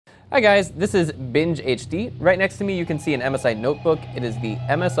Hi guys, this is Binge HD. Right next to me you can see an MSI notebook. It is the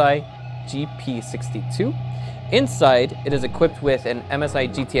MSI GP62. Inside, it is equipped with an MSI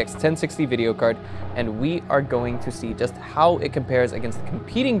GTX 1060 video card, and we are going to see just how it compares against the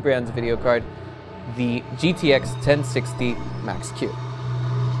competing brand's video card, the GTX 1060 Max-Q.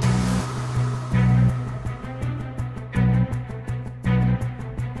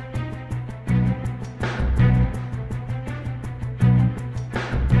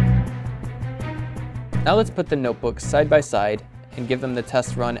 Now let's put the notebooks side by side and give them the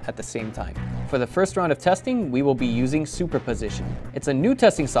test run at the same time. For the first round of testing, we will be using Superposition. It's a new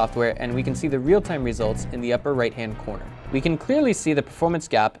testing software, and we can see the real-time results in the upper right-hand corner. We can clearly see the performance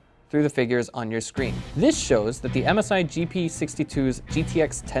gap through the figures on your screen. This shows that the MSI GP62's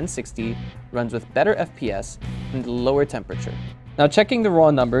GTX 1060 runs with better FPS and lower temperature. Now checking the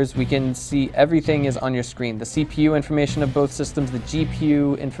raw numbers, we can see everything is on your screen. The CPU information of both systems, the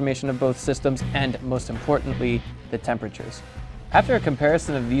GPU information of both systems, and most importantly, the temperatures. After a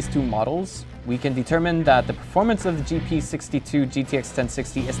comparison of these two models, we can determine that the performance of the GP62 GTX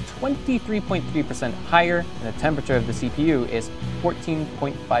 1060 is 23.3% higher, and the temperature of the CPU is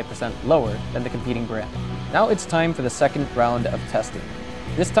 14.5% lower than the competing brand. Now it's time for the second round of testing.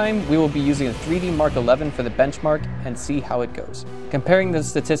 This time, we will be using a 3D Mark 11 for the benchmark and see how it goes. Comparing the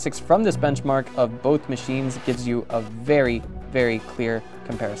statistics from this benchmark of both machines gives you a very, very clear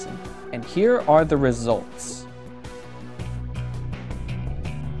comparison. And here are the results.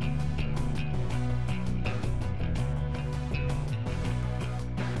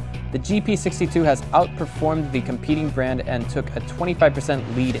 The GP62 has outperformed the competing brand and took a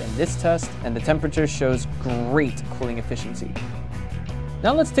 25% lead in this test, and the temperature shows great cooling efficiency.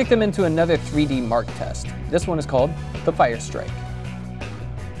 Now let's take them into another 3D Mark test. This one is called the Fire Strike.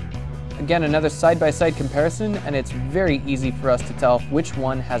 Again, another side-by-side comparison, and it's very easy for us to tell which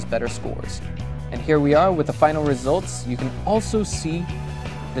one has better scores. And here we are with the final results. You can also see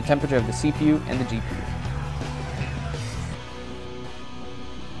the temperature of the CPU and the GPU.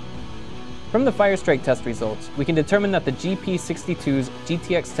 From the Fire Strike test results, we can determine that the GP62's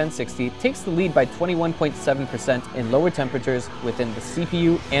GTX 1060 takes the lead by 21.7% in lower temperatures within the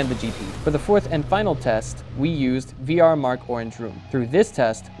CPU and the GPU. For the fourth and final test, we used VR Mark Orange Room. Through this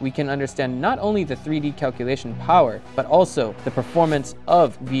test, we can understand not only the 3D calculation power, but also the performance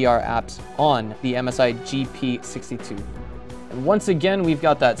of VR apps on the MSI GP62. And once again, we've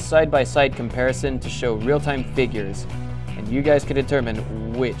got that side-by-side comparison to show real-time figures, and you guys can determine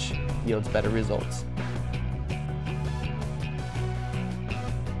which yields better results.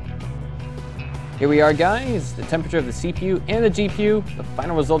 Here we are, guys, the temperature of the CPU and the GPU, the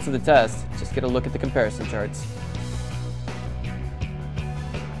final results of the test. Just get a look at the comparison charts.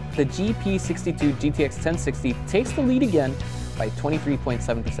 The GP62 GTX 1060 takes the lead again by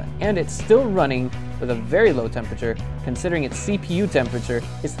 23.7%, and it's still running with a very low temperature, considering its CPU temperature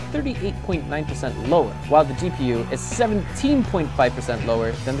is 38.9% lower, while the GPU is 17.5%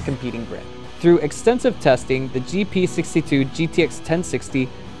 lower than the competing brand. Through extensive testing, the GP62 GTX 1060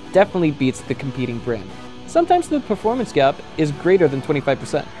 definitely beats the competing brand. Sometimes the performance gap is greater than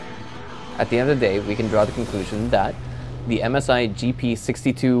 25%. At the end of the day, we can draw the conclusion that the MSI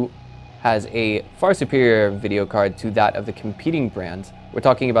GP62 has a far superior video card to that of the competing brand. We're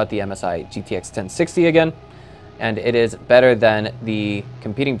talking about the MSI GTX 1060 again, and it is better than the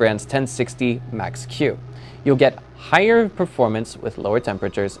competing brand's 1060 Max-Q. You'll get higher performance with lower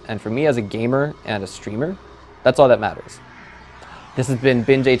temperatures, and for me as a gamer and a streamer, that's all that matters. This has been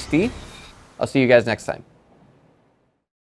Binge HD. I'll see you guys next time.